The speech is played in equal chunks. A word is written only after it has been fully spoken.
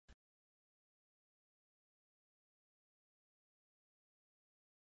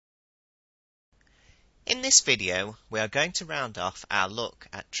In this video, we are going to round off our look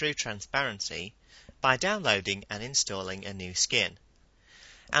at TrueTransparency by downloading and installing a new skin,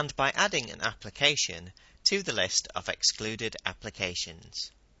 and by adding an application to the list of excluded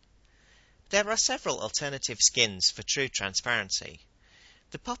applications. There are several alternative skins for TrueTransparency.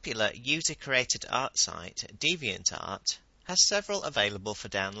 The popular user-created art site DeviantArt has several available for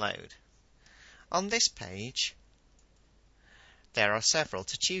download. On this page, there are several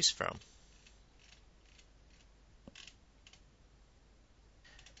to choose from.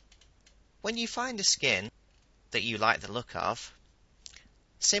 When you find a skin that you like the look of,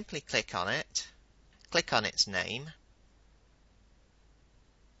 simply click on it, click on its name,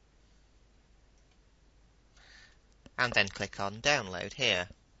 and then click on Download here.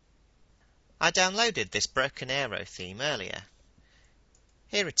 I downloaded this Broken Arrow theme earlier.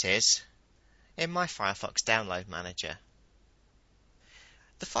 Here it is in my Firefox Download Manager.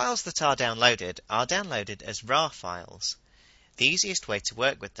 The files that are downloaded as RAR files. The easiest way to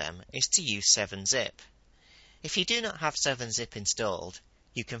work with them is to use 7-zip. If you do not have 7-zip installed,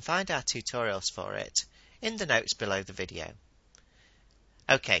 you can find our tutorials for it in the notes below the video.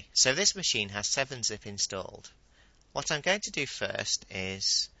 Okay, so this machine has 7-zip installed. What I'm going to do first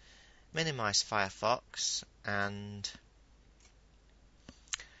is minimize Firefox and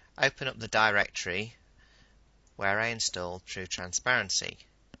open up the directory where I installed TrueTransparency.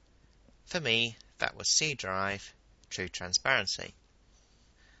 For me, that was C drive, TrueTransparency.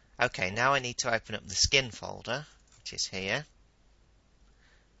 Okay, now I need to open up the skin folder, which is here.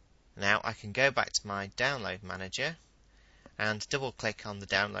 Now I can go back to my Download Manager and double click on the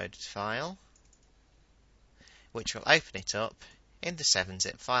downloaded file, which will open it up in the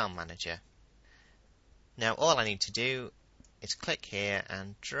 7-zip file manager. Now all I need to do is click here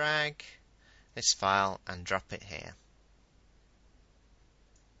and drag this file and drop it here.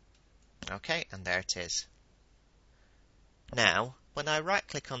 Okay, and there it is. Now, when I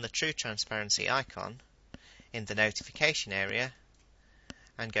right-click on the TrueTransparency icon in the notification area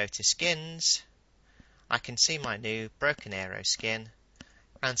and go to Skins, I can see my new Broken Arrow skin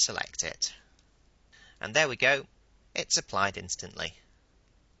and select it. And there we go, it's applied instantly.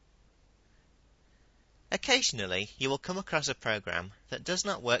 Occasionally, you will come across a program that does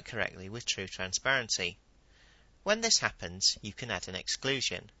not work correctly with TrueTransparency. When this happens, you can add an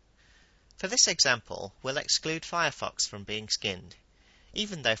exclusion. For this example, we'll exclude Firefox from being skinned,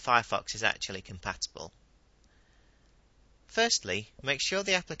 even though Firefox is actually compatible. Firstly, make sure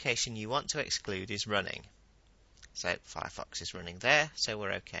the application you want to exclude is running. So Firefox is running there, so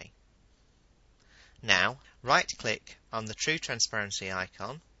we're okay. Now, right-click on the TrueTransparency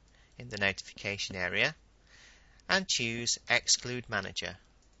icon in the notification area and choose Exclude Manager.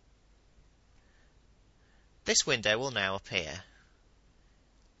 This window will now appear.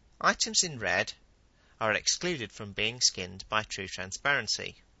 Items in red are excluded from being skinned by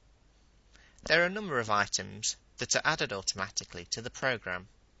TrueTransparency. There are a number of items that are added automatically to the program.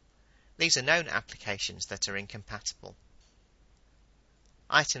 These are known applications that are incompatible.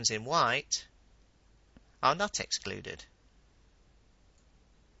 Items in white are not excluded.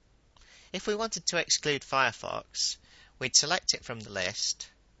 If we wanted to exclude Firefox, we'd select it from the list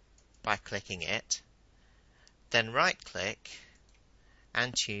by clicking it, then right-click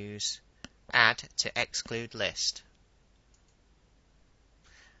and choose Add to Exclude List.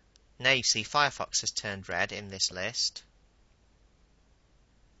 Now you see Firefox has turned red in this list.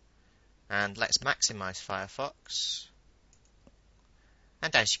 And let's maximize Firefox.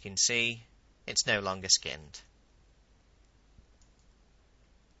 And as you can see, it's no longer skinned.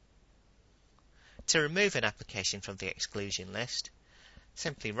 To remove an application from the exclusion list,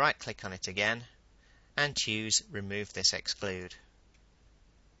 simply right-click on it again and choose Remove this exclude.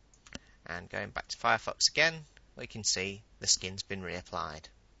 And going back to Firefox again, we can see the skin's been reapplied.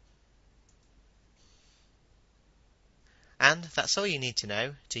 And that's all you need to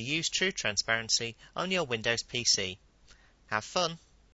know to use TrueTransparency on your Windows PC. Have fun!